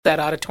that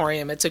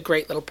auditorium. It's a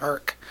great little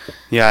perk.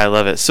 Yeah, I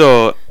love it.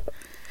 So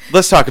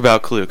let's talk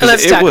about Clue.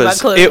 Let's talk about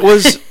Clue.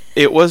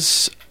 It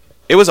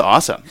was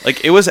awesome.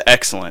 Like, it was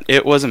excellent.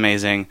 It was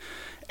amazing.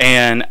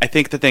 And I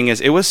think the thing is,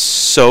 it was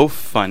so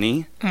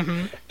funny.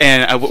 Mm-hmm.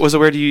 And what was the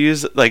word you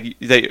used? Like,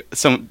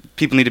 some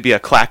people need to be a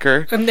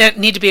clacker.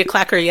 Need to be a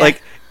clacker, yeah.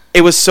 Like,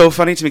 it was so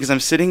funny to me because I'm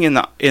sitting in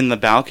the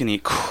balcony,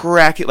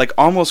 cracking, like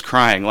almost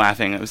crying,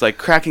 laughing. It was like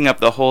cracking up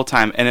the whole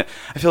time. And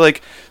I feel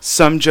like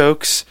some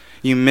jokes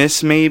you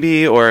miss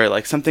maybe, or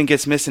like something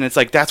gets missed, and it's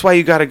like, that's why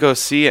you got to go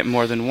see it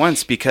more than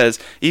once, because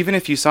even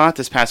if you saw it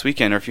this past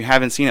weekend, or if you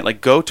haven't seen it,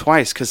 like, go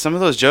twice, because some of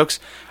those jokes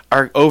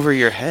are over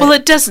your head. Well,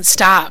 it doesn't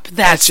stop.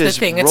 That's the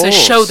thing. Rolls. It's a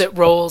show that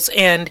rolls,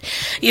 and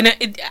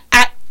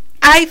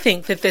I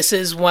think that this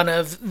is one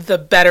of the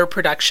better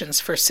productions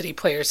First City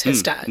Players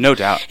has done. No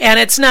doubt. And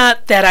it's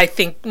not that I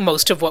think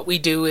most of what we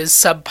do is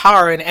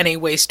subpar in any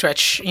way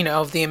stretch,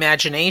 of the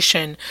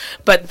imagination,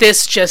 but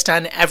this just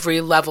on every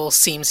level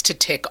seems to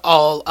tick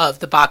all of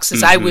the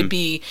boxes.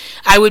 Mm-hmm.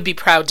 I would be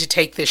proud to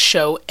take this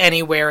show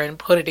anywhere and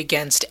put it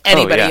against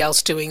anybody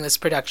else doing this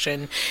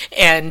production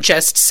and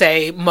just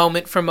say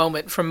moment for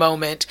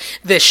moment,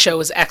 this show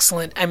is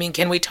excellent. I mean,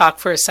 can we talk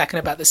for a second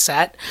about the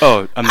set?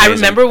 Oh, amazing. I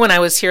remember when I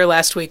was here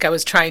last week, I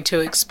was trying to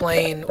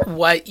explain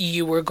what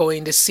you were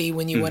going to see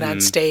when you went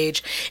on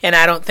stage, and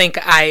I don't think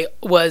I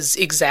was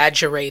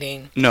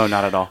exaggerating. No,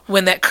 not at all.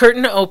 When that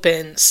curtain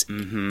opens,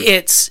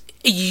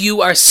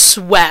 you are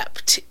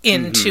swept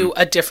into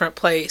a different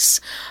place.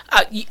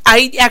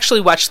 I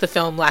actually watched the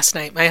film last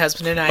night, my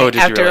husband and I,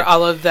 after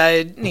all of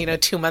the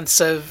 2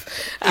 months of...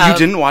 you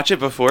didn't watch it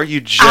before?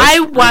 I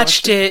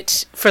watched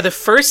it for the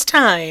first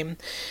time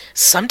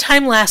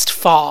sometime last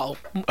fall.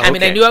 I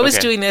mean, I knew I was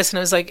doing this, and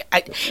I was like...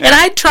 And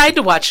I tried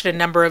to watch it a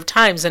number of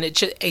times, and it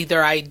just,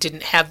 either I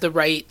didn't have the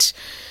right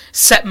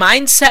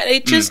mindset.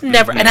 It just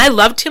never... And I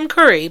love Tim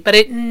Curry, but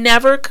it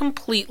never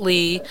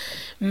completely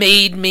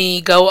made me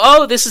go,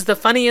 oh, this is the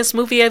funniest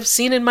movie I've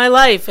seen in my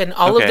life, and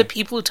all of the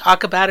people who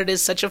talk about it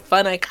as such a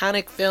fun,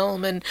 iconic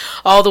film, and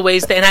all the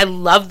ways that... And I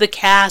love the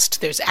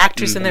cast. There's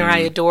actors in there I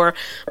adore,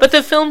 but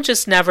the film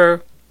just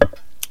never...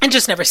 It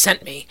just never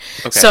sent me.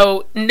 Okay.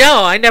 So,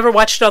 no, I never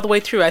watched it all the way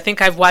through. I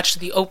think I've watched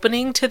the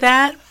opening to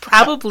that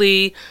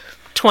probably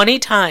 20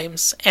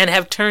 times and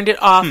have turned it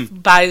off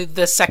by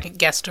the second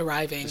guest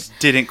arriving. Just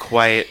didn't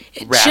quite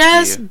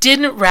wrap you.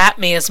 Didn't wrap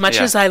me as much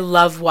as I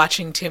love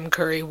watching Tim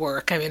Curry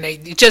work. I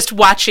mean, just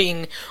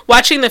watching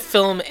the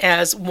film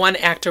as one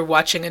actor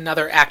watching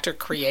another actor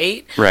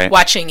create,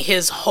 watching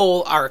his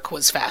whole arc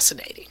was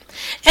fascinating.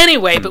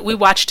 Anyway, but we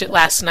watched it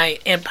last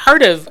night, and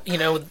part of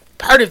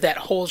that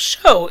whole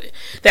show,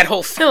 that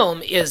whole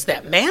film, is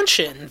that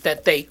mansion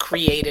that they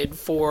created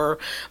for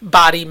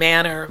Body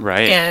Manor.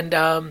 Right.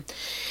 And,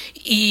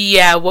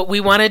 what we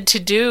wanted to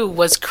do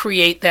was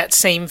create that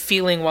same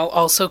feeling while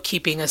also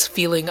keeping us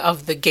feeling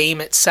of the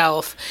game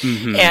itself.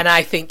 Mm-hmm. And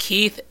I think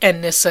Keith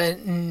and Nissa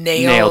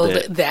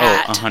nailed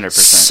that 100%.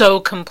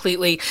 So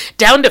completely,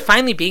 down to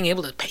finally being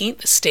able to paint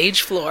the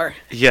stage floor.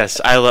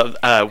 Yes, I love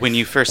when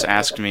you first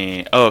asked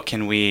me,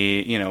 can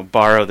we,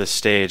 borrow the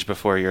stage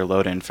before your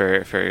load-in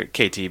for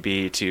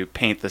KTB to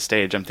paint the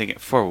stage? I'm thinking,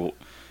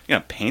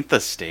 paint the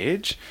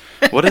stage?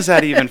 What is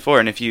that even for?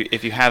 And if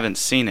you haven't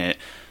seen it,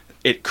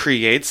 it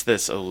creates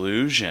this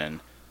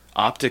illusion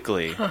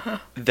optically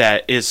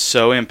that is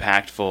so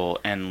impactful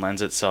and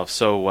lends itself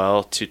so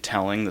well to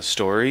telling the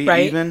story,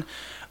 even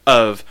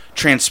of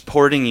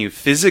transporting you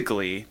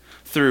physically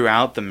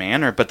throughout the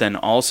manor, but then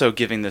also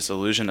giving this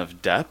illusion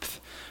of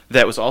depth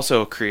that was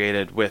also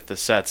created with the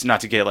sets. Not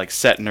to get like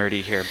set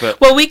nerdy here,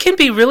 but... Well, we can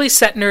be really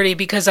set nerdy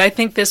because I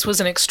think this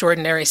was an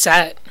extraordinary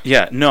set.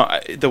 Yeah, no,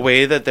 the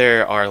way that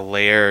there are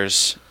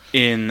layers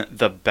in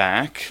the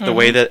back, the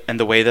way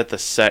that the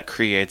set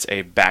creates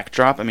a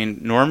backdrop. I mean,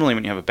 normally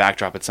when you have a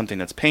backdrop, it's something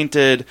that's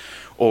painted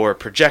or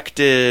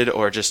projected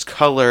or just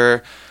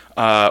color,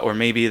 or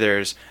maybe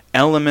there's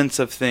elements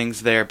of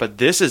things there, but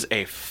this is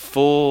a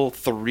full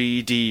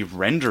 3D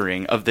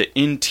rendering of the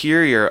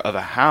interior of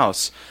a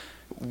house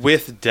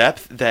with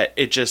depth that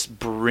it just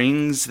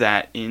brings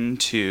that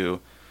into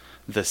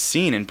the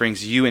scene and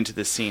brings you into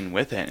the scene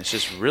with it. It's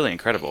just really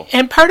incredible.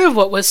 And part of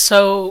what was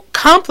so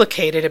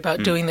complicated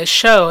about doing this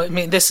show, I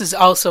mean, this is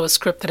also a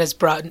script that has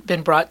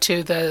been brought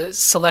to the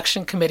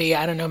selection committee,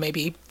 I don't know,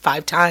 maybe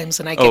 5 times,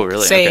 and I kept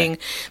saying,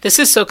 this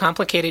is so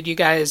complicated, you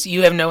guys,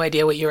 you have no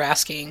idea what you're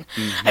asking.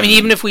 Mm-hmm. I mean,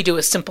 even if we do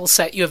a simple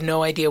set, you have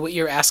no idea what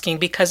you're asking,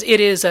 because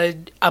it is a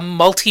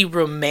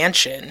multi-room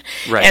mansion,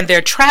 and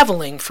they're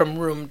traveling from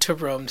room to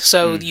room.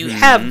 So you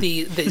have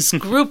this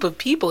group of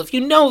people. If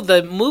you know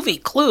the movie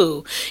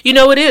Clue, you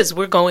know it is.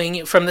 We're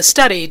going from the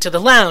study to the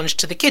lounge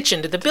to the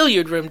kitchen to the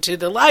billiard room to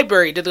the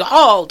library to the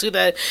hall to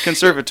the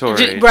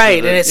conservatory.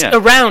 And it's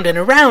around and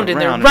around,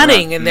 and they're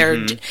running, and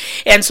they're...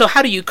 And so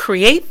how do you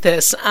create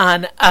this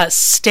on a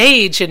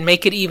stage and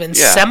make it even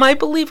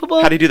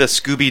semi-believable. How do you do the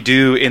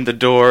Scooby-Doo in the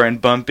door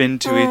and bump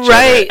into each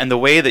other? And the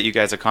way that you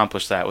guys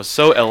accomplished that was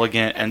so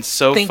elegant and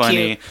so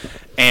funny.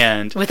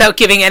 And without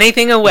giving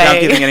anything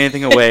away.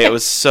 It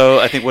was so,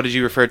 I think, what did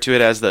you refer to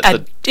it as?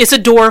 It's a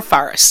door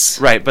farce.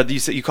 Right, but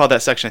you called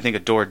that section, I think, a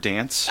door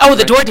dance. Oh, right?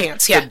 The door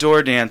dance, yeah. The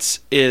door dance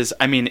is,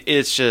 I mean,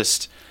 it's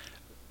just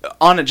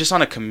on a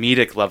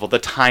comedic level, the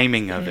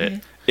timing of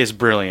it is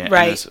brilliant.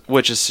 Right.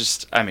 Which is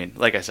just, I mean,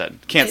 like I said,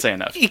 can't say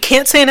enough. You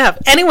can't say enough.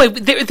 Anyway,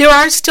 there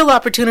are still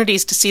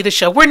opportunities to see the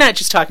show. We're not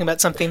just talking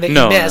about something that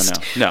you missed.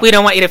 No. We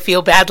don't want you to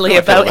feel badly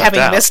about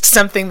having missed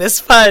something this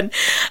fun.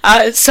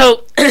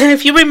 So,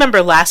 if you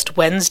remember last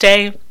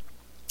Wednesday,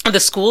 the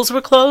schools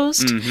were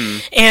closed.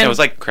 Mm-hmm. And it was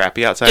like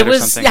crappy outside or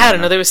something. I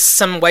don't know. There was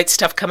some white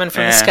stuff coming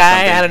from the sky.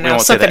 Something. I don't know.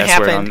 Something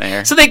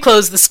happened. So they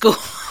closed the school.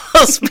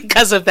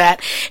 Because of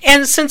that.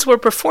 And since we're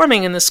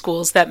performing in the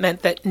schools, that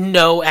meant that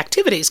no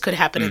activities could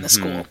happen in the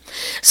school.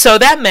 So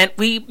that meant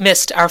we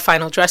missed our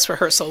final dress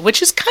rehearsal,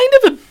 which is kind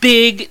of a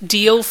big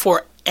deal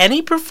for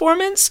any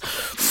performance.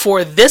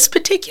 For this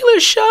particular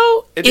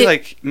show, it'd be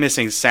like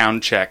missing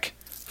sound check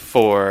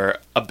for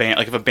a band.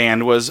 Like if a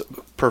band was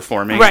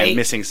performing and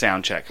missing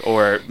sound check,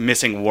 or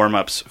missing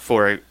warm-ups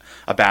for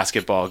a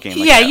basketball game.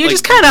 You're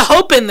just kind of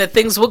hoping that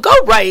things will go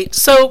right.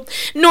 So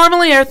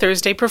normally our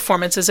Thursday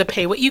performance is a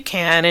pay what you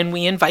can, and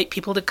we invite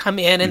people to come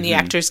in, and the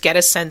actors get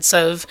a sense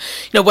of,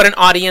 what an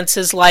audience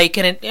is like,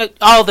 and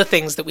all the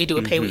things that we do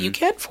a pay what you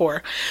can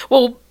for.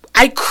 Well,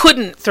 I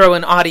couldn't throw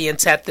an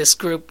audience at this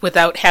group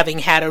without having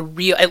had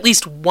at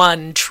least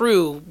one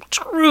true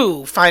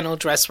final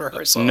dress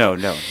rehearsal. No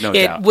doubt.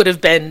 It would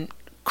have been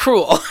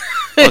cruel.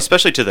 Well,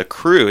 especially to the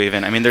crew,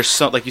 even. I mean, there's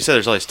so, like you said,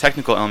 there's all these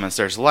technical elements.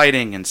 There's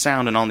lighting and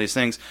sound and all these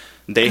things.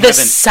 The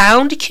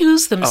sound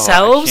cues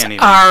themselves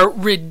are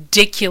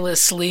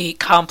ridiculously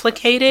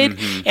complicated,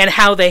 and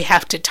how they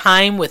have to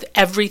time with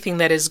everything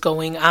that is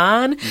going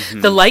on.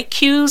 The light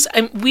cues,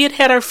 we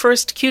had our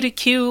first cue to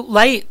cue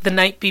light the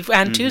night before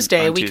on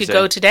Tuesday. We could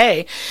go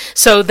today.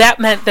 So that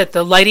meant that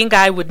the lighting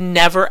guy would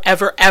never,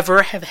 ever,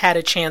 ever have had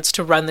a chance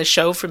to run the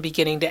show from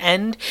beginning to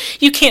end.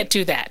 You can't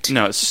do that.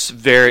 No,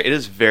 it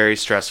is very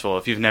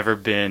stressful. If you've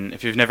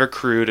never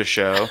crewed a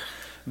show,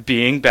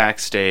 being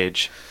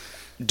backstage,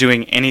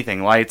 doing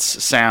anything,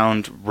 lights,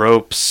 sound,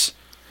 ropes,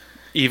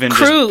 even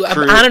crew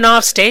on and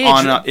off stage,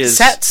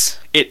 sets.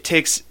 It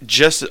takes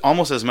just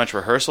almost as much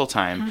rehearsal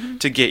time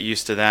to get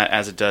used to that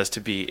as it does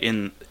to be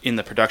in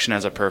the production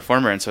as a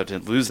performer, and so to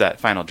lose that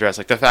final dress,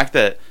 like the fact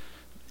that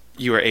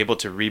you were able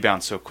to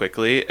rebound so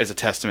quickly is a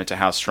testament to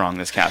how strong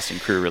this cast and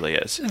crew really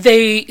is.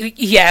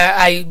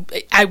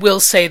 I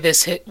will say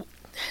this.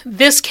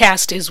 This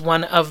cast is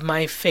one of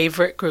my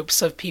favorite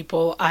groups of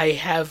people I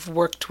have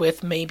worked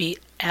with, maybe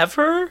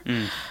ever.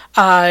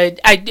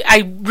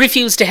 I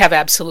refuse to have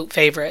absolute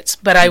favorites,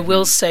 but I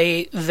will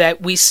say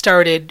that we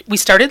started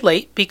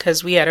late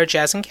because we had our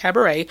jazz and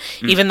cabaret.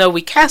 Even though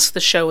we cast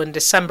the show in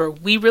December,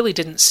 we really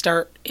didn't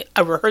start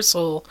a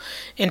rehearsal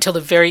until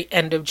the very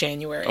end of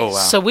January. Oh, wow.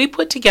 So we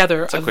put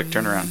together a quick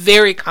turnaround.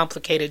 Very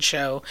complicated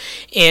show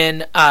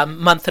in a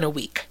month and a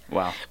week.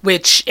 Wow.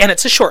 And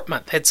it's a short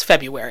month. It's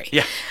February.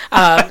 Yeah.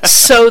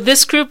 So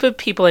this group of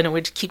people, I know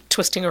we keep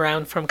twisting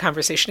around from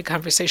conversation to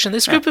conversation.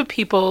 This group of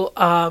people,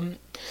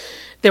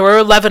 there were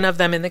 11 of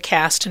them in the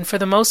cast, and for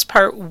the most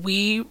part,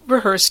 we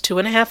rehearsed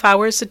 2.5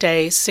 hours a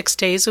day, 6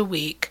 days a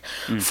week,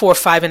 for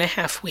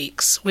 5.5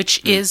 weeks,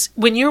 which is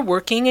when you're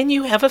working and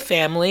you have a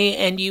family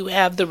and you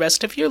have the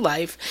rest of your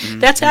life,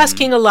 that's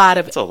asking a lot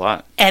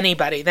of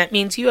anybody. That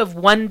means you have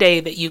one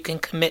day that you can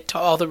commit to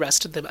all the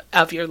rest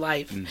of your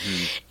life.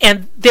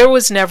 And there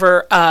was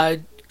never a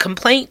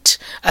complaint,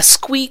 a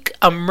squeak,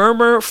 a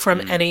murmur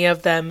from any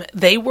of them.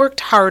 They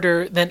worked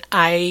harder than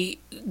I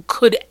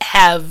could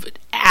have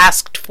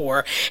asked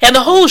for, and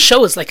the whole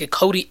show is like a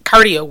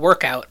cardio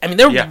workout. I mean,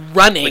 they're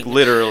running, like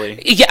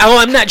literally. Yeah,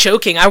 I'm not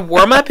joking. Our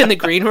warm up in the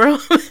green room,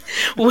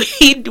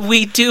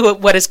 we do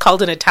what is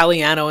called an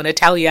Italiano. An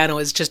Italiano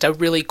is just a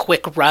really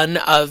quick run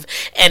of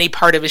any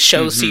part of a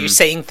show, so you're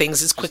saying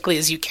things as quickly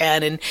as you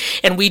can,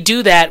 and we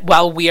do that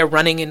while we are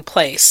running in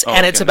place,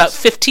 and it's about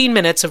 15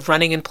 minutes of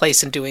running in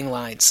place and doing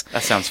lines.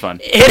 That sounds fun.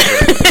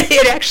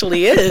 It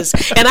actually is,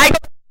 and I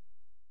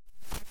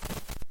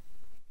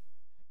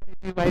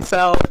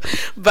myself,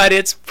 but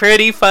it's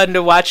pretty fun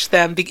to watch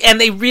them,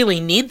 and they really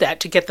need that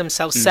to get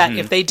themselves set.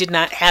 If they did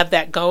not have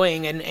that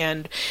going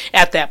and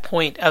at that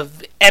point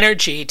of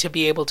energy to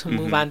be able to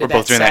move on to that set.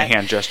 We're both doing that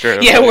hand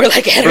gesture. Yeah, we're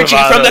like energy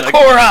from the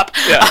core up.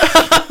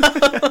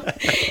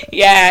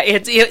 Yeah,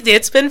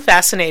 it's been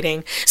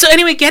fascinating. So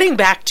anyway, getting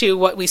back to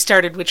what we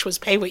started, which was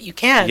Pay What You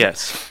Can.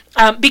 Yes.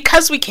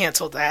 Because we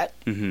canceled that,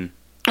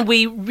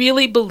 we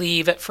really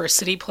believe at First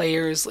City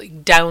Players,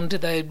 like down to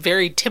the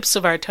very tips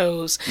of our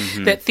toes,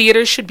 that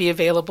theater should be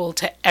available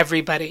to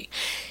everybody.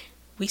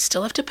 we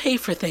still have to pay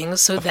for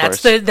things, so Of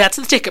that's course. that's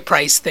the ticket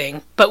price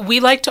thing. But we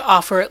like to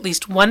offer at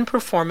least one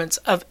performance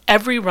of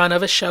every run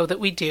of a show that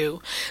we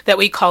do that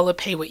we call a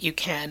pay what you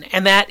can.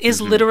 And that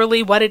is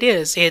literally what it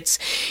is. It's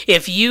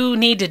if you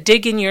need to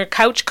dig in your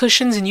couch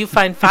cushions and you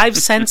find 5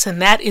 cents and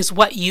that is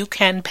what you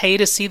can pay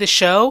to see the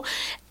show,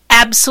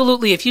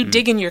 absolutely. If you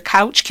dig in your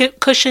couch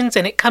cushions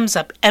and it comes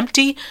up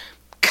empty,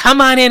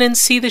 come on in and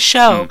see the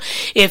show.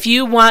 If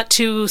you want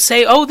to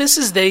say, oh, this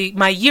is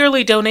my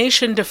yearly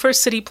donation to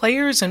First City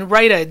Players and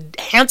write a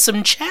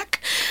handsome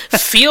check,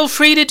 feel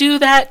free to do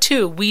that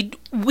too.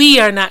 We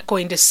are not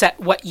going to set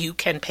what you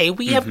can pay.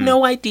 We have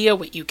no idea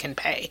what you can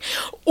pay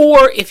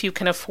or if you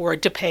can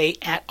afford to pay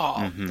at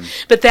all.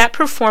 But that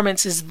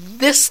performance is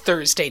this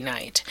Thursday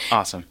night.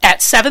 Awesome. At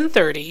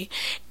 7:30,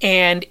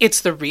 and it's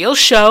the real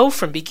show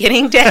from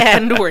beginning to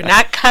end. We're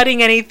not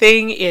cutting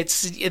anything.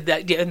 It's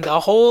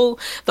the whole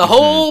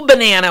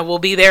banana will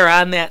be there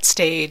on that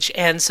stage.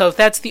 And so if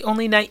that's the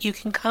only night you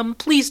can come,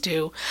 please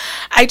do.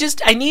 I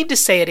need to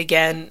say it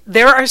again.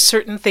 There are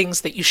certain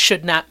things that you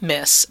should not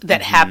miss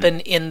that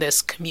happen in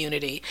this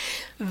community.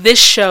 This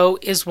show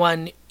is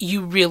one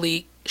you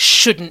really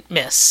shouldn't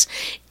miss.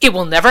 It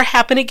will never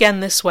happen again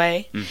this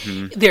way.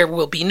 There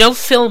will be no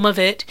film of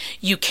it.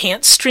 You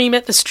can't stream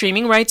it. The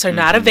streaming rights are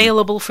not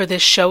available for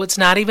this show. It's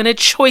not even a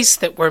choice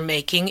that we're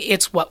making.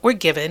 It's what we're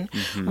given.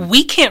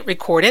 We can't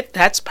record it.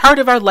 That's part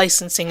of our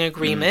licensing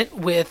agreement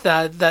with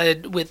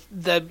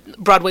the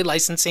Broadway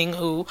licensing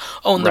who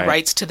own the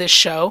rights to this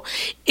show.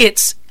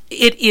 It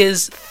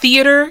is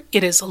theater,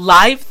 it is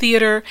live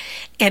theater,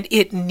 and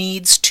it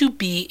needs to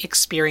be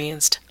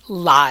experienced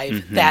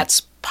live.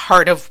 That's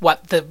part of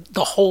what the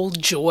whole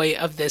joy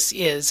of this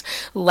is,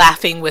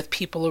 laughing with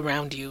people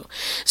around you.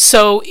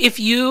 So if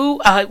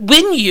you,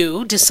 when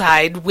you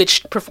decide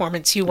which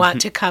performance you want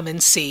to come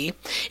and see,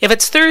 if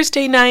it's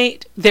Thursday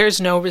night,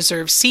 there's no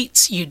reserved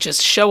seats. You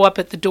just show up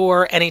at the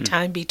door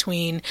anytime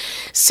between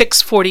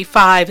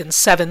 6:45 and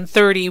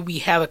 7:30. We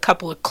have a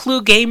couple of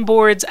Clue game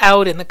boards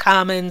out in the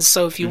Commons,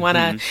 so if you want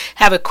to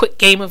have a quick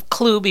game of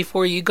Clue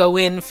before you go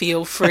in,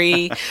 feel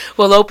free.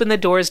 We'll open the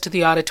doors to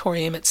the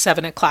auditorium at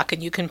 7 o'clock,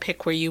 and you can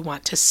pick where you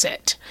want to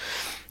sit.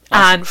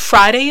 Awesome. On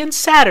Friday and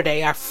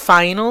Saturday, our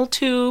final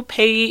two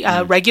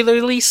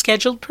regularly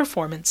scheduled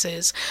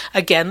performances.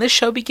 Again, the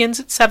show begins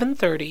at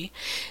 7:30.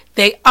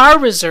 They are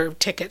reserved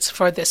tickets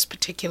for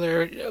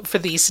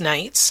these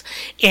nights,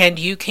 and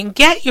you can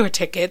get your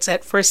tickets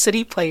at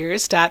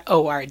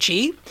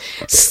firstcityplayers.org.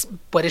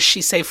 What does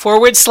she say?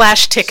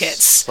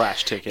 /tickets.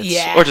 /tickets.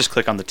 Yeah. Or just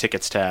click on the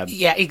tickets tab.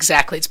 Yeah,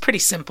 exactly. It's pretty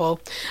simple.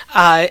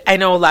 I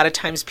know a lot of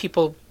times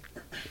people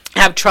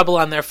have trouble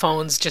on their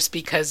phones just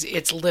because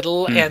it's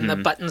little and the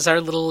buttons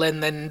are little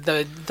and then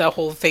the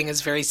whole thing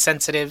is very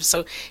sensitive.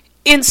 So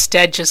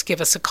instead, just give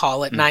us a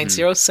call at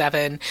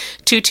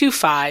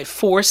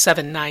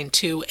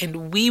 907-225-4792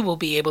 and we will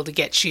be able to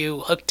get you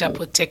hooked up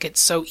with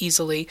tickets so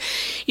easily.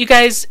 You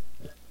guys,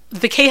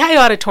 the K-High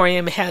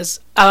Auditorium has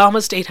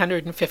almost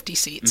 850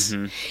 seats.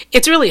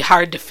 It's really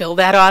hard to fill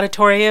that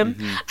auditorium.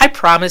 I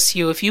promise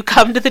you, if you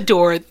come to the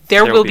door,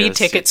 there will be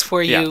tickets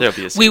for you. There'll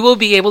be a seat. We will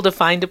be able to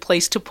find a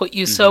place to put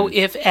you. So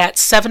if at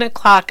 7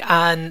 o'clock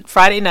on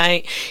Friday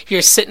night,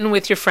 you're sitting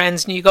with your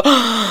friends and you go,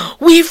 oh,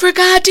 we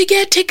forgot to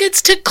get tickets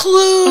to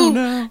Clue. Oh,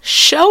 no.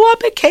 Show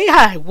up at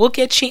K-High. We'll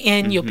get you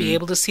in. You'll be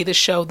able to see the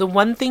show. The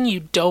one thing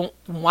you don't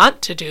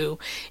want to do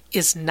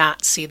is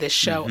not see this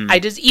show.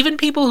 Even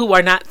people who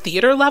are not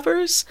theater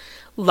lovers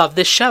love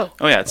this show.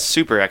 Oh yeah, it's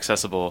super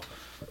accessible.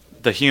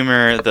 The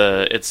humor,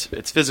 it's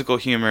physical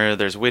humor.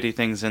 There's witty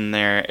things in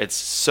there. It's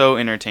so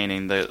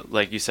entertaining.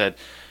 Like you said,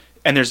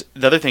 and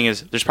the other thing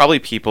is, there's probably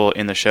people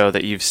in the show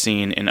that you've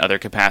seen in other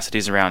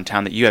capacities around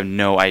town that you have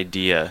no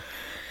idea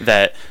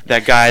that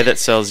guy that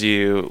sells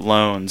you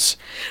loans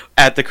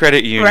at the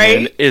credit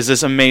union is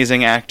this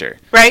amazing actor.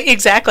 Right,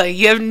 exactly.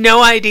 You have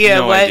no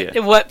idea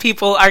what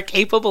people are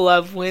capable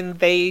of when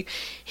they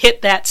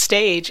hit that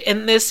stage.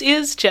 And this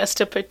is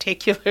just a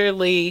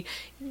particularly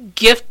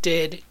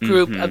gifted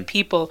group of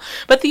people.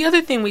 But the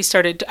other thing I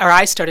started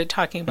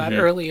talking about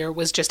earlier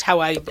was just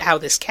how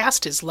this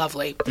cast is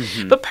lovely.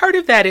 But part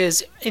of that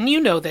is, and you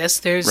know this,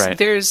 there's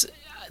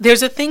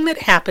a thing that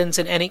happens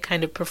in any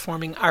kind of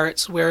performing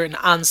arts where an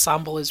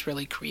ensemble is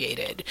really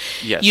created.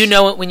 Yes. You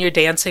know it when you're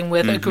dancing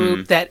with a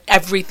group that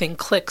everything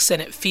clicks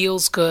and it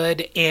feels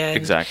good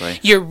and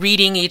you're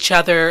reading each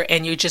other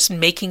and you're just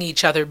making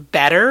each other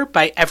better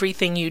by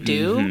everything you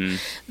do.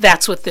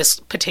 That's what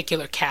this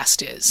particular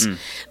cast is.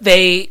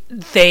 They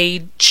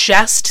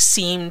just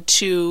seem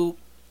to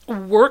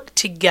work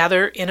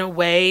together in a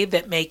way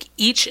that make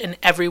each and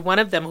every one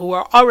of them who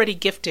are already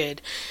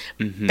gifted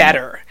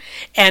better.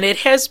 And it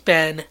has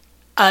been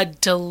a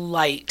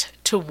delight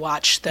to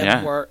watch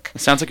them work.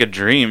 It sounds like a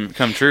dream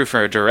come true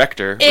for a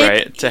director,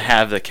 right? To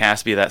have the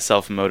cast be that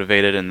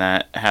self-motivated and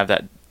have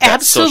that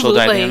social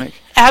dynamic.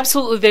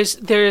 Absolutely.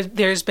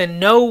 There's been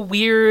no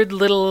weird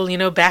little,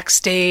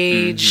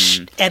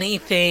 backstage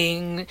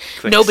anything.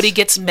 Clicks. Nobody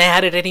gets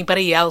mad at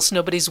anybody else.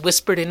 Nobody's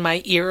whispered in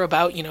my ear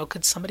about,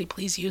 could somebody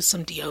please use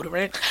some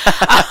deodorant?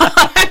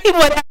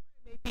 Whatever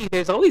it may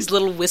there's always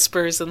little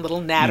whispers and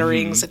little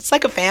natterings. Mm-hmm. It's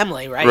like a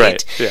family, right?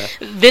 Right, yeah.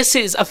 This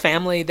is a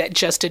family that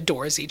just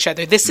adores each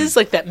other. This is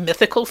like that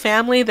mythical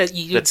family that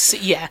you'd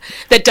see,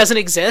 that doesn't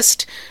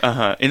exist.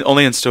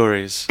 Only in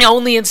stories.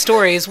 Only in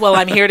stories. Well,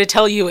 I'm here to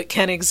tell you it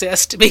can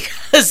exist,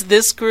 because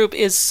this group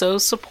is so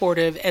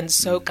supportive and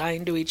so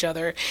kind to each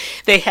other.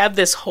 They have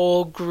this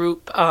whole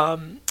group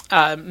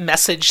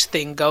message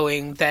thing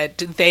going that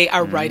they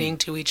are writing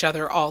to each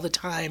other all the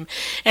time,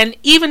 and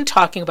even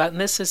talking about, and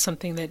this is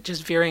something that,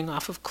 just veering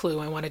off of Clue,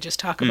 I want to just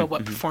talk about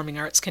what performing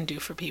arts can do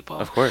for people.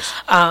 Of course.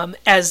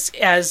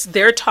 As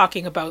they're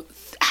talking about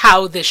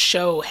how this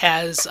show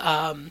has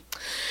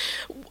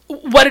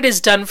what it has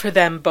done for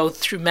them, both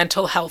through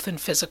mental health and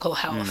physical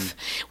health,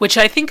 which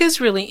I think is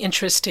really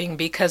interesting,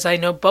 because I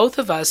know both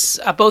of us,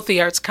 both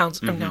the Arts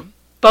Council,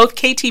 both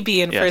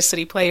KTB and First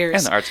City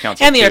Players,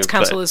 and the Arts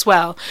Council, as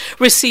well,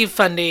 receive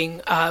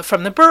funding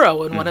from the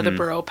borough, and one of the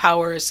borough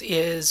powers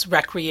is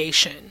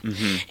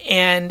recreation.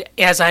 And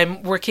as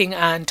I'm working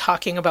on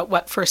talking about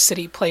what First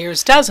City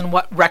Players does and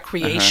what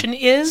recreation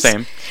is,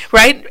 same,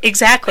 right?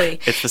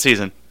 Exactly. It's the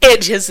season.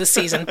 It is the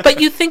season.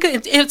 But you think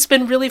it's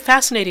been really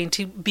fascinating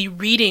to be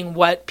reading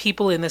what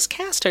people in this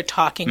cast are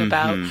talking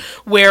about,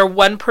 where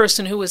one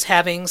person who was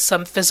having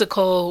some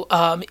physical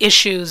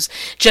issues,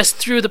 just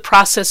through the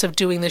process of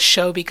doing this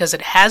show, because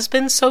it has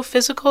been so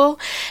physical,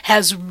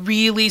 has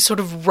really sort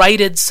of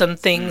righted some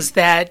things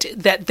that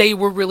they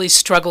were really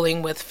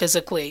struggling with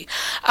physically.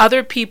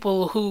 Other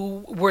people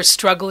who were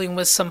struggling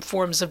with some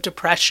forms of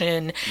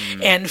depression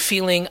and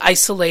feeling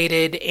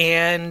isolated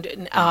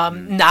and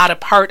not a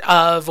part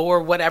of, or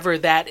whatever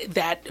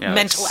that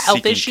mental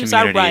health issues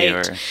are,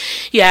 right?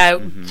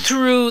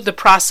 Through the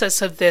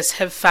process of this,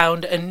 have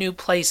found a new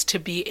place to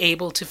be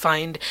able to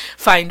find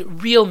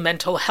real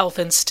mental health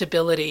and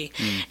stability.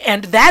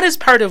 And that is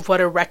part of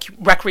what a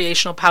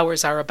recreational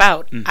powers are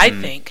about, I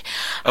think.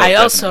 I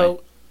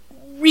also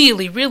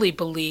really, really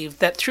believe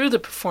that through the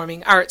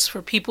performing arts,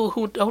 for people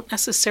who don't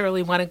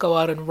necessarily want to go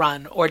out and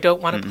run or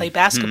don't want to play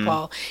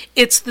basketball,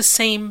 it's the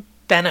same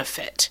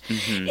benefit.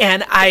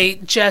 And I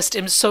just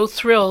am so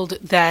thrilled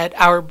that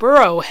our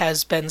borough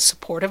has been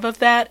supportive of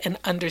that, and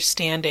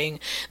understanding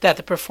that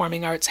the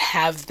performing arts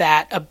have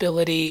that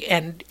ability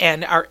and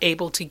are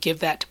able to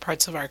give that to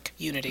parts of our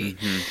community.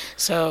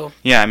 So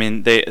I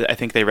mean, I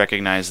think they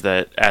recognize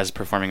that as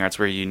performing arts,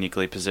 we're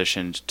uniquely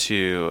positioned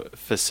to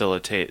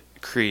facilitate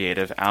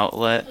creative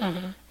outlet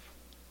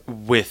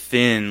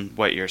within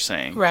what you're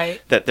saying.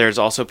 Right. That there's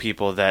also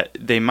people that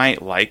they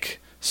might like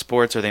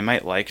sports, or they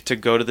might like to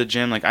go to the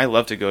gym. Like, I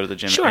love to go to the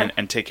gym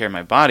and take care of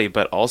my body,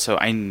 but also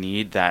I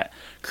need that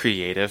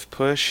creative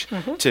push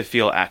to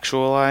feel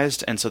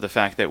actualized. And so the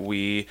fact that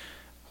we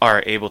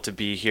are able to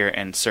be here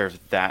and serve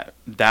that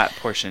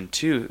portion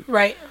too,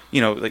 right?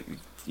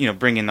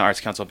 Bringing the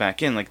Arts Council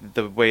back in, like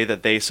the way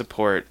that they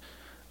support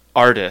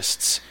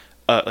artists,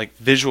 like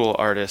visual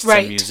artists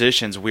and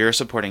musicians, we're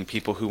supporting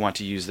people who want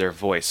to use their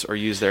voice or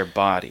use their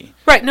body.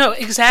 Right. No,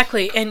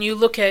 exactly. And you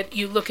look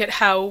at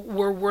how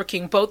we're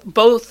working,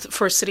 both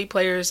for City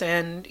Players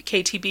and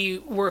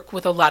KTB work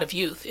with a lot of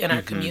youth in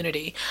our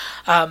community.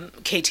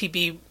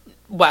 KTB,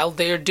 while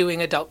they're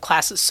doing adult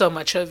classes, so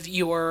much of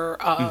your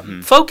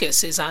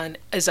focus is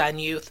on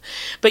youth.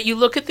 But you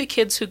look at the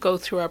kids who go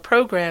through our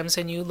programs,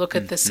 and you look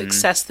at the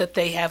success that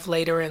they have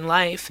later in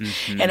life,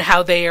 and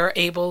how they are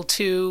able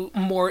to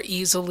more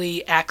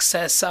easily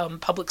access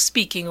public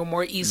speaking, or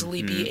more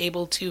easily be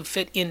able to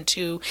fit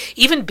into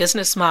even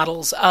business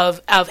models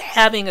of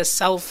having a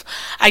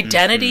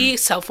self-identity,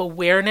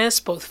 self-awareness,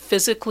 both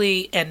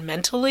physically and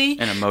mentally.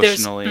 And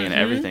emotionally and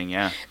everything,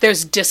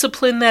 There's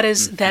discipline that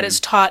is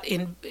taught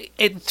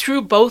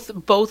through both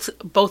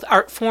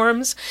art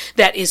forms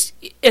that is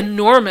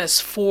enormous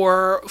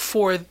for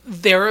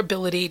their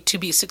ability to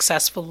be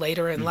successful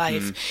later in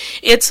life.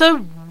 It's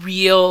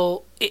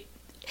real.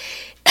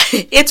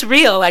 It's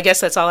real. I guess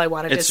that's all I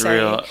wanted to say. It's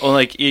real.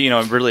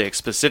 Well, really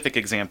specific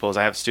examples.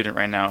 I have a student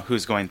right now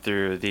who's going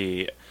through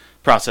the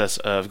process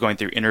of going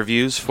through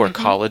interviews for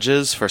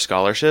colleges for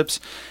scholarships.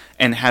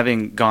 And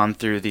having gone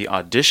through the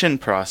audition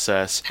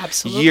process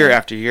year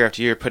after year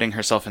after year, putting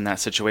herself in that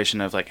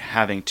situation of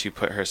having to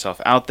put herself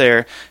out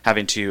there,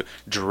 having to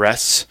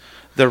dress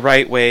the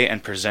right way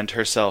and present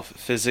herself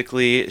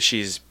physically.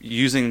 She's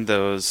using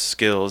those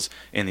skills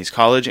in these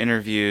college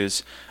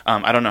interviews.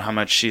 I don't know how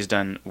much she's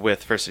done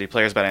with First City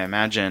Players, but I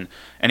imagine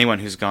anyone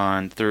who's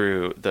gone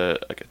through a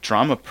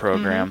drama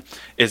program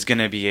is going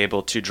to be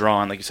able to draw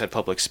on, like you said,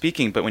 public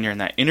speaking. But when you're in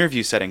that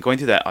interview setting, going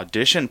through that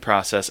audition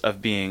process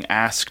of being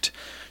asked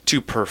to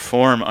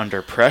perform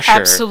under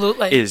pressure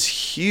is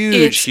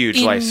huge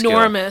life skill.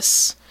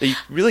 Enormous. You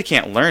really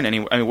can't learn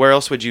anywhere. I mean, where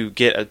else would you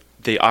get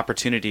the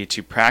opportunity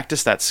to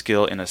practice that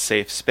skill in a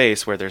safe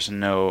space where there's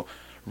no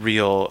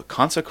real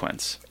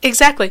consequence.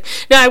 Exactly.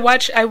 Now I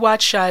watch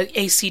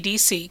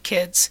AC/DC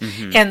kids,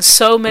 and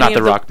so many not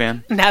the rock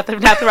band, not the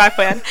rock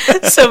band.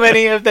 So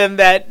many of them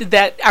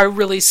that are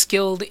really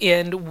skilled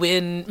in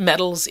win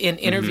medals in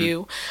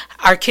interview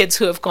are kids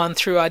who have gone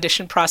through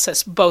audition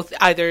process, both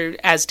either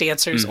as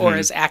dancers or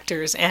as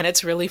actors, and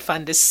it's really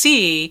fun to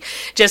see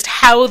just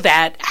how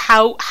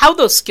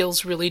those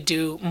skills really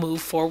do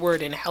move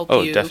forward and help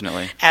you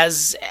definitely.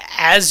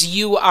 as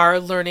you are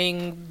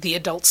learning the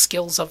adult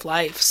skills of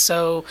life.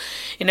 So,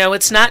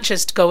 it's not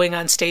just going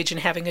on stage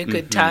and having a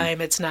good time.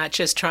 It's not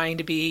just trying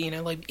to be,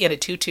 like in a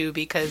tutu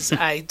because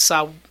I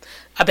saw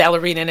a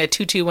ballerina in a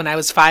tutu when I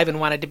was 5 and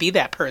wanted to be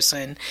that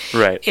person.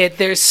 Right.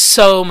 There's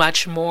so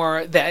much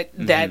more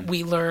that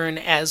we learn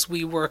as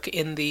we work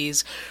in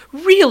these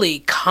really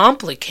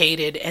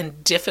complicated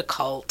and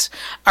difficult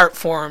art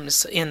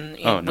forms within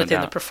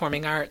the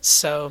performing arts.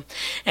 So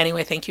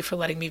anyway, thank you for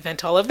letting me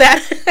vent all of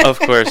that. Of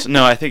course.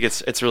 No, I think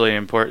it's really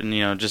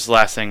important, just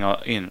last thing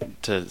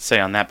to say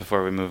on that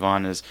before we move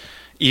on is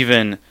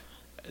even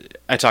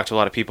I talked to a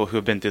lot of people who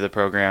have been through the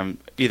program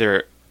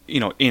either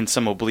in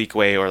some oblique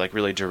way or like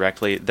really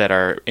directly that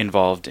are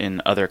involved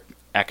in other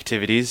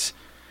activities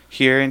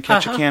here in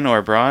Ketchikan or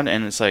abroad.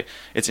 And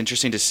it's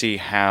interesting to see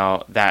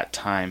how that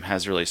time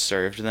has really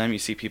served them. You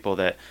see people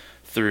that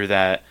through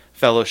that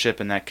fellowship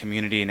and that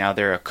community, now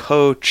they're a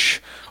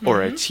coach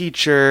or a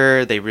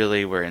teacher. They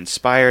really were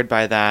inspired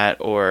by that,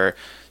 or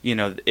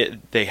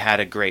they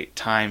had a great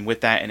time with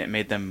that and it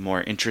made them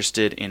more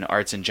interested in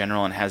arts in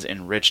general and has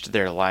enriched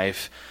their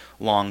life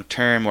long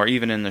term, or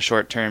even in the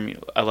short term.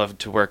 I love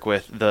to work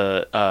with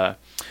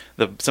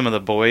some of the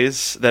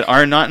boys that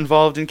are not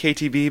involved in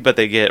KTB, but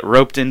they get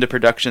roped into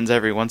productions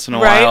every once in a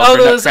while.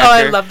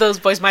 I love those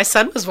boys. My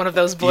son was one of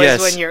those boys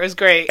one year. It was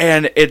great.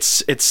 And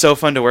it's so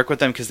fun to work with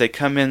them because they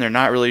come in, they're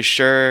not really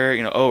sure,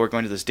 we're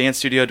going to this dance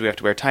studio. Do we have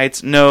to wear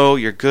tights? No,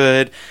 you're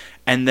good.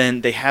 And then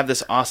they have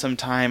this awesome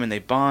time and they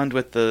bond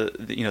with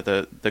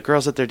the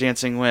girls that they're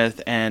dancing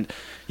with, and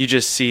you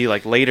just see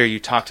later you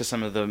talk to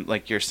some of them,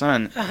 like your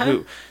son,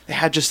 who they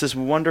had just this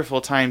wonderful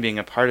time being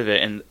a part of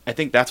it. And I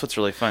think that's what's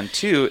really fun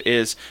too,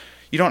 is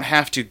you don't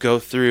have to go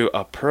through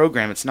a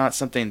program. It's not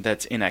something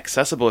that's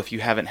inaccessible if you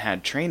haven't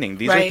had training.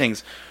 These are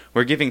things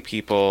we're giving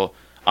people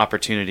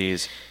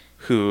opportunities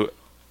who.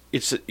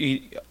 It's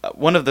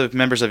one of the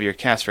members of your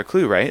cast for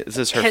Clue, right? Is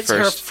this It's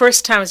her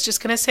first time. I was just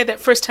going to say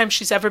that first time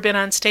she's ever been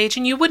on stage,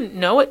 and you wouldn't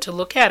know it to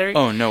look at her.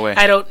 Oh, no way.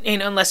 I don't,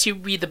 unless you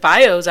read the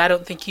bios, I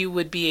don't think you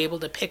would be able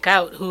to pick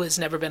out who has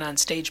never been on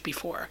stage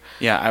before.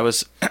 Yeah, I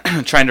was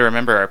trying to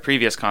remember our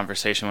previous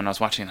conversation when I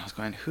was watching, and I was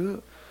going,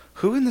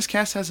 who in this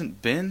cast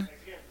hasn't been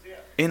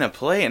in a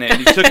play? And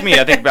it took me,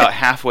 I think, about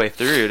halfway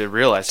through to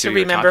realize who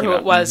remember who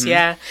it was.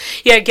 Yeah.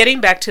 Getting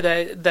back to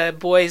the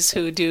boys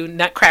who do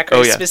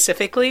Nutcrackers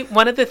specifically,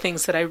 one of the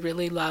things that I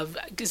really love,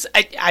 because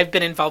I've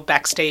been involved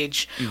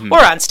backstage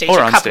or on stage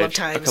a couple of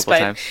times,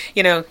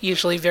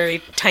 usually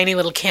very tiny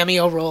little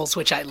cameo roles,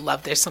 which I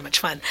love. They're so much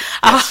fun.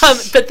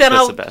 Yes, but then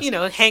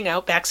I'll hang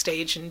out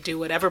backstage and do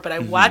whatever. But I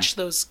watch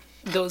those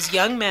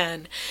young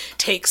men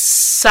take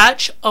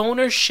such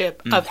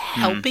ownership of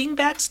helping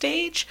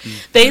backstage.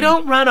 They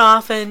don't run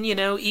off and,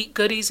 eat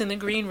goodies in the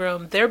green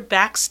room. They're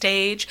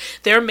backstage.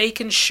 They're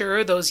making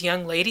sure those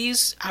young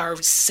ladies are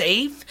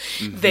safe.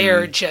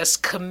 They're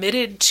just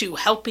committed to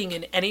helping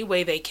in any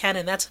way they can.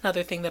 And that's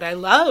another thing that I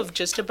love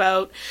just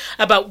about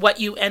what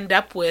you end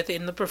up with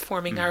in the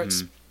performing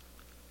arts.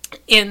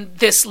 In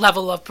this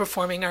level of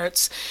performing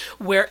arts,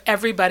 where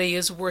everybody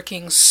is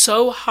working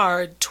so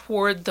hard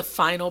toward the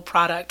final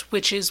product,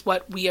 which is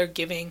what we are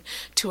giving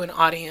to an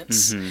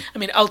audience. I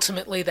mean,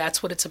 ultimately,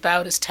 that's what it's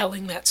about, is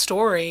telling that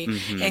story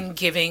and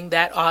giving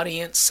that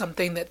audience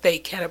something that they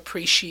can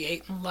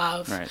appreciate and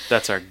love. Right,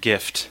 that's our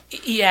gift.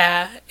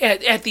 Yeah,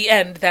 at the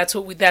end, that's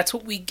what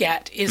we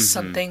get, is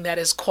something that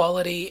is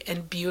quality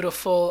and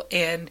beautiful,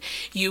 and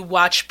you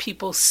watch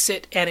people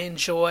sit and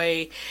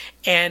enjoy,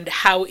 and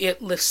how it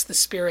lifts the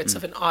spirits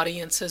of an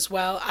audience as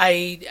well.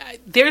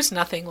 There's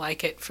nothing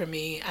like it for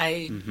me.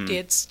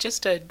 It's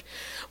just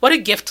what a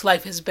gift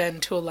life has been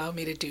to allow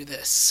me to do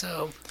this.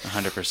 So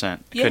 100%.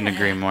 Couldn't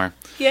agree more.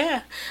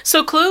 Yeah.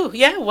 So Clue,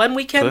 1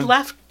 weekend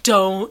left.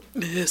 Don't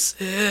miss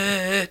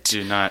it.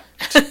 Do not.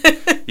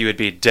 You would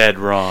be dead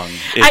wrong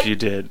if you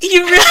did.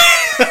 You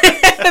really?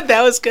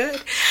 That was good.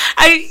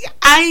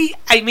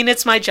 I mean,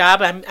 it's my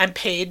job. I'm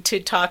paid to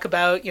talk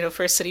about,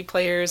 First City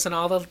Players and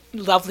all the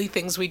lovely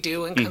things we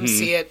do, and come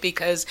see it,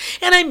 because,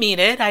 and I mean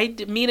it. I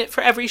mean it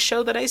for every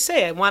show that I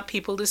say. I want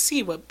people to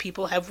see what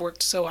people have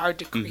worked so hard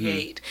to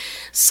create.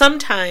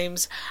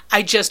 Sometimes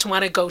I just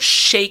want to go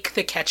shake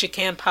the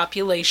Ketchikan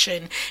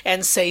population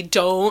and say,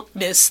 don't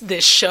miss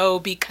this show,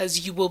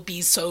 because you will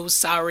be so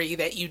sorry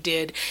that you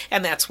did.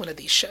 And that's one of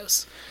these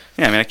shows.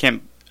 Yeah, I mean, I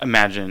can't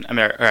imagine,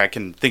 or I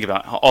can think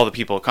about all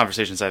the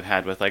conversations I've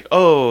had with,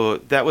 oh,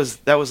 that was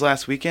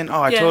last weekend.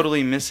 Oh, I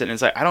totally miss it. And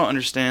it's I don't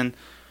understand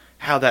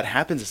how that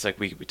happens. It's like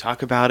we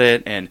talk about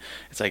it, and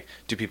it's like,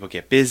 do people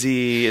get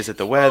busy? Is it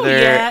the weather?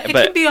 Yeah, it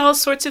can be all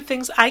sorts of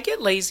things. I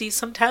get lazy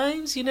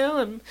sometimes,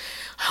 I'm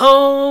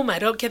home. I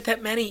don't get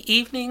that many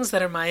evenings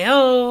that are my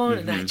own,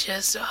 and I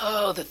just,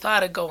 the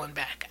thought of going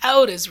back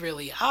out is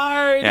really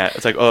hard. Yeah,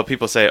 it's like,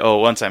 people say,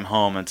 once I'm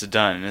home, it's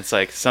done. And it's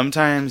like,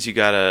 sometimes you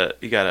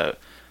gotta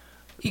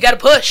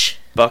push.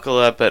 Buckle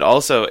up, but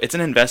also it's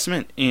an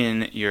investment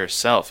in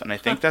yourself. And I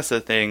think that's the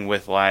thing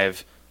with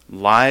live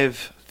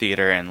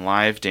theater and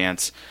live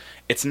dance.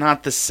 It's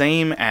not the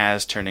same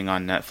as turning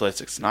on Netflix.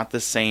 It's not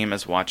the same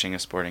as watching a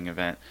sporting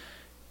event.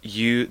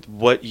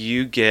 What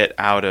you get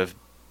out of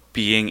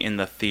being in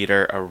the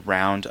theater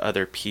around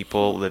other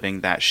people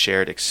living that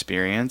shared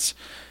experience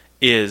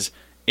is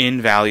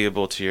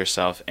invaluable to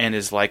yourself and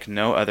is like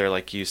no other,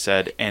 like you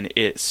said, and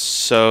it's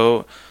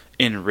so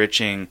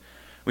enriching.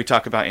 We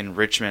talk about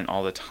enrichment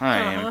all the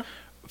time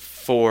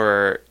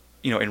for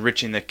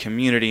enriching the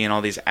community and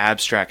all these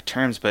abstract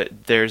terms,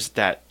 but there's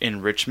that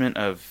enrichment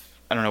of,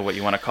 I don't know what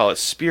you want to call it,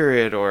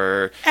 spirit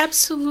or...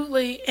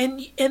 Absolutely.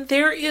 And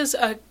there is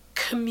a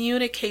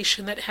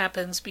communication that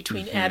happens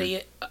between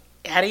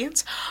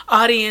audience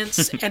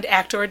and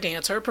actor or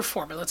dancer or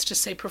performer, let's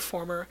just say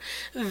performer,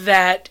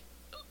 that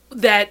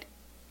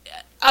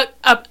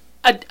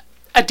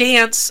a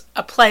dance,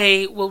 a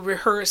play will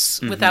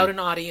rehearse without an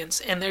audience,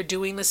 and they're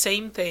doing the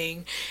same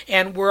thing,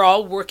 and we're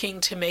all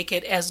working to make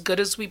it as good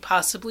as we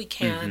possibly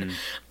can.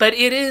 But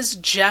it is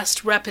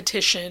just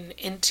repetition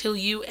until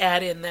you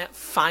add in that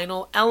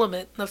final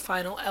element. The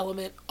final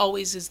element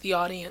always is the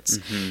audience,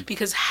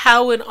 because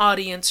how an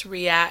audience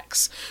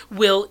reacts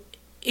will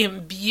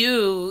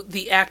imbue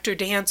the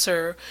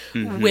actor-dancer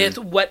with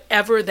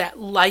whatever that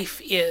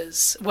life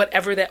is,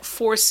 whatever that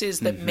force is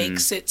that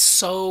makes it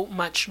so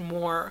much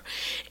more.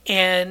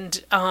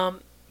 And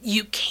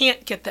you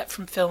can't get that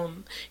from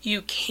film.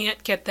 You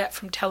can't get that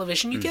from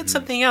television. You get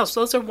something else.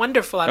 Those are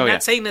wonderful. I'm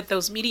not saying that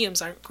those mediums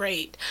aren't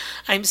great.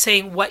 I'm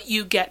saying what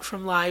you get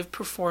from live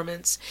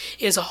performance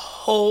is a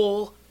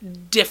whole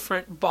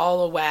different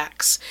ball of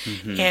wax.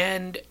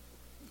 And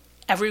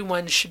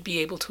everyone should be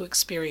able to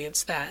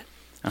experience that.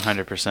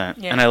 100%.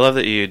 Yeah. And I love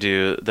that you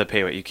do the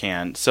pay what you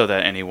can so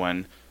that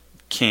anyone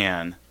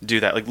can do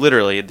that. Like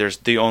literally, there's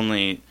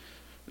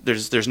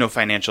no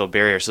financial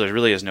barrier, so there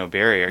really is no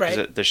barrier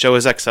because the show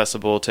is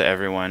accessible to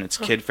everyone. It's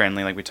kid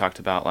friendly, like we talked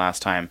about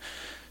last time.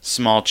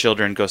 Small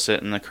children go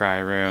sit in the cry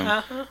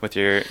room with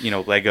your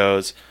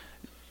Legos.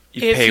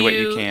 You pay what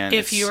you can.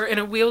 If you're in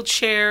a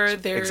wheelchair,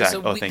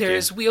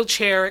 there's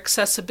wheelchair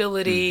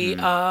accessibility.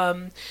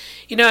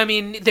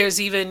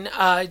 There's even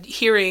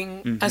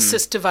hearing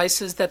assist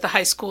devices that the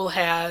high school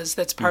has.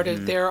 That's part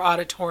of their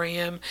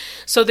auditorium.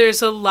 So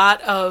there's a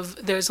lot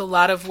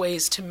of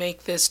ways to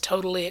make this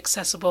totally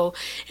accessible.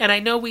 And I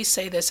know we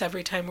say this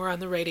every time we're on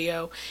the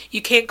radio.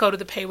 You can't go to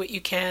the pay what you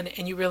can,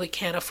 and you really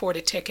can't afford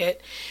a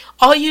ticket.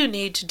 All you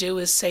need to do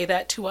is say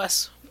that to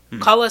us.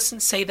 Call us and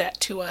say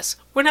that to us.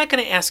 We're not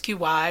going to ask you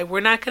why.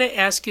 We're not going to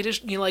ask you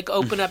to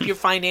open up your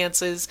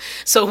finances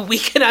so we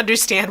can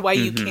understand why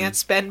you can't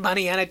spend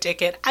money on a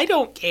ticket. I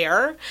don't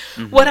care.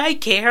 What I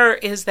care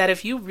is that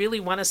if you really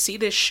want to see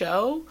this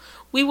show,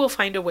 we will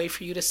find a way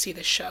for you to see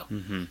this show.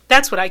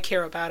 That's what I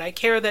care about. I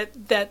care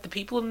that the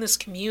people in this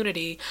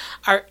community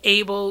are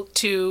able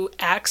to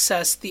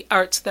access the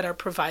arts that are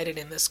provided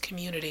in this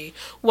community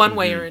one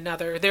way or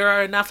another. There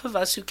are enough of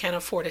us who can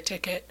afford a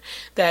ticket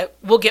that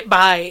will get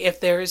by if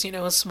there's,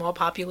 a small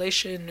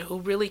population who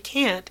really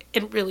can't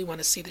and really want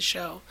to see the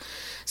show.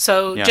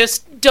 So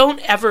just don't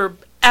ever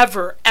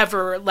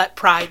let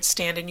pride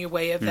stand in your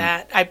way of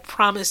that. I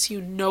promise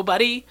you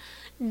nobody,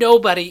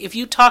 if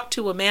you talk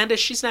to Amanda,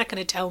 she's not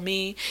going to tell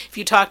me. If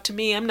you talk to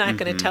me, I'm not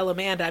going to tell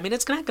Amanda.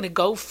 It's not going to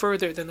go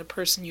further than the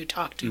person you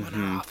talk to in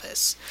our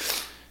office.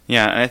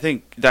 Yeah, and I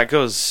think that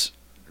goes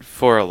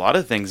for a lot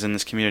of things in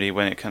this community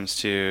when it comes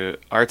to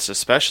arts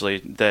especially,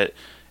 that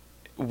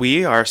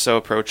we are so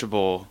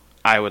approachable,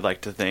 I would like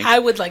to think. I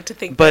would like to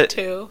think that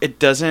too. But it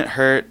doesn't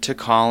hurt to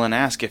call and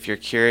ask if you're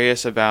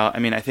curious about...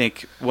 I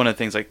think one of the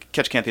things, like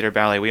Ketchikan Theater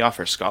Ballet, we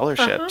offer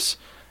scholarships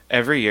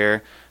every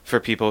year for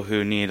people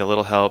who need a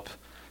little help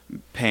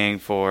paying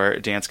for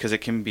dance because it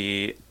can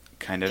be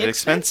kind of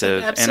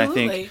expensive.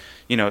 Absolutely. And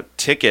I think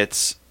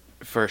tickets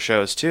for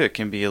shows too, it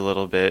can be a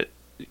little bit,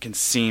 it can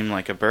seem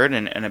like a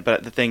burden,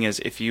 but the thing is,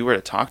 if you were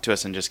to talk to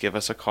us and just give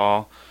us a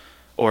call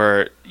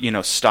or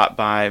stop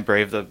by,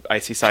 brave the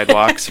icy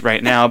sidewalks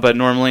right now, but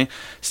normally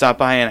stop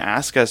by and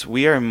ask us,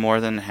 we are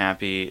more than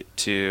happy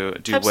to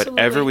do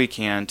whatever we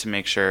can to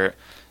make sure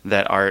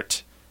that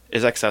art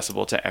is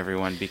accessible to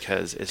everyone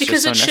because it's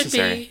just so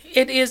necessary.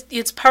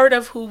 It's part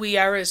of who we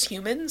are as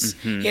humans.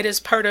 It is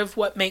part of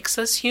what makes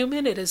us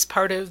human. It is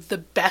part of the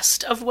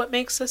best of what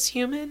makes us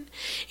human.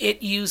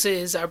 It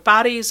uses our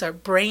bodies, our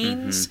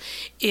brains.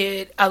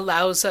 It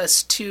allows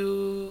us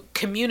to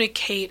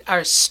communicate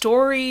our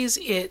stories.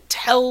 It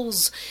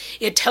tells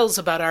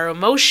about our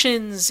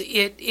emotions.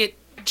 It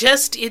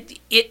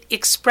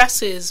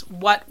expresses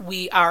what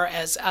we are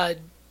as a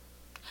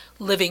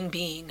living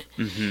being.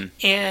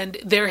 And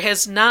there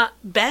has not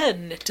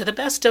been, to the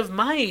best of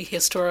my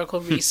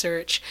historical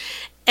research,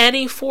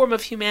 any form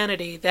of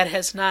humanity that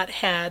has not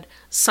had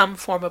some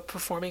form of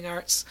performing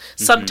arts,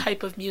 some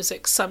type of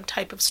music, some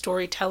type of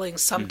storytelling,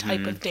 some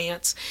type of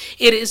dance.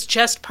 It is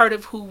just part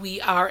of who we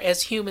are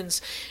as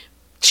humans.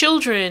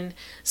 Children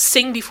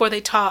sing before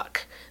they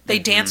talk. They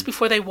dance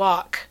before they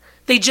walk.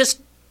 They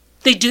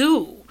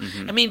do.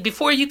 I mean,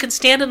 before you can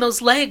stand on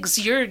those legs,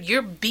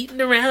 you're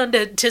beating around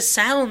to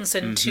sounds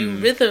and to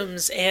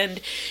rhythms, and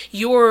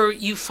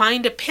you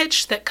find a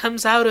pitch that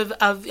comes out of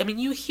I mean,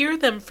 you hear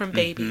them from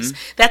babies.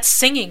 That's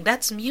singing.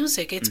 That's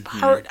music. It's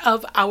part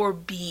of our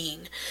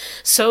being.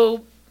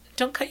 So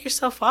don't cut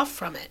yourself off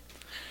from it.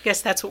 I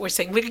guess that's what we're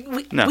saying. We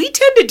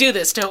tend to do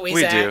this, don't we,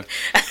 Zach? We do.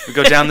 We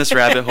go down this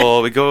rabbit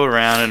hole. We go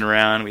around and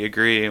around. We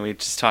agree, and we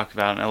just talk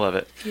about it, and I love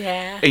it.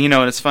 Yeah. And,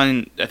 and it's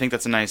fun. I think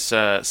that's a nice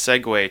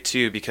segue,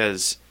 too,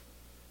 because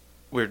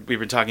we've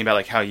been talking about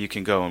like how you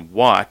can go and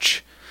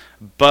watch,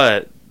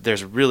 but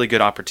there's a really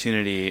good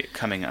opportunity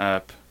coming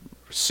up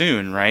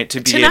soon, right? To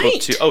be able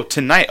to... Oh,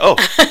 tonight. Oh,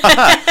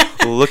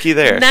 looky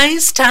there.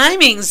 Nice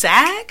timing,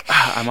 Zach.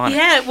 I'm on it.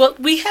 Yeah, well,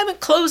 we haven't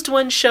closed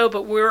one show,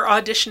 but we're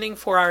auditioning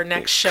for our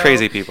next show.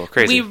 Crazy people,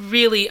 crazy. We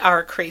really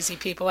are crazy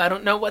people. I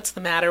don't know what's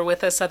the matter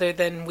with us other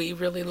than we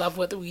really love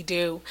what we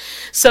do.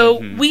 So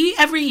we,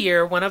 every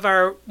year, one of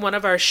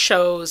our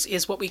shows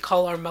is what we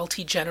call our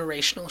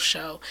multi-generational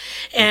show.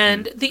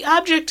 And the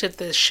object of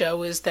this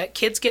show is that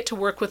kids get to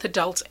work with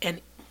adults,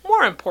 and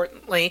more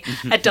importantly,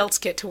 adults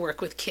get to work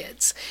with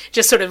kids.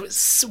 Just sort of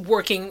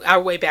working our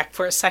way back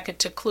for a second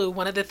to Clue,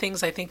 one of the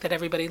things I think that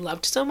everybody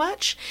loved so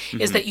much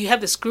is that you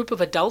have this group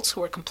of adults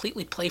who are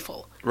completely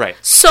playful. Right.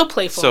 So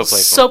playful.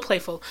 So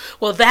playful.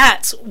 Well,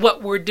 that's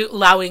what we're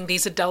allowing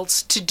these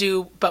adults to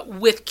do, but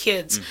with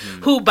kids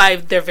who, by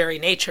their very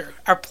nature,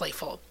 are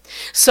playful.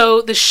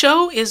 So the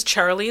show is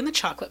Charile and the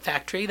Chocolate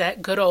Factory,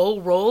 that good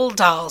old Roald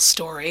Dahl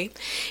story.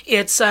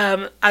 It's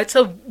a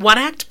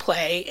one-act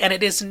play, and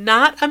it is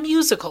not a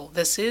musical.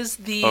 This is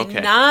the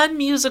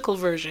non-musical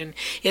version.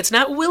 It's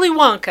not Willy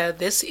Wonka.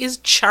 This is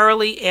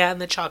Charile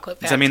and the Chocolate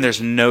Factory. Does that mean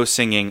there's no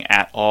singing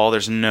at all?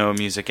 There's no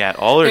music at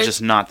all, or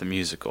just not the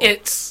musical?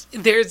 It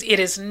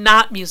is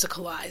not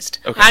musicalized.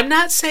 Okay. I'm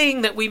not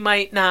saying that we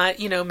might not,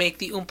 make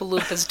the Oompa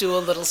Loompas do a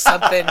little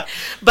something,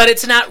 but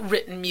it's not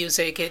written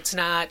music. It's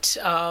not...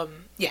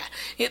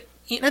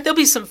 there'll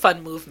be some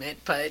fun movement,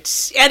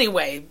 but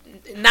anyway,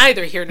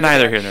 neither here nor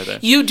there. there.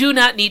 You do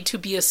not need to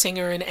be a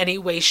singer in any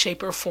way,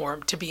 shape, or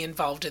form to be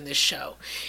involved in this show.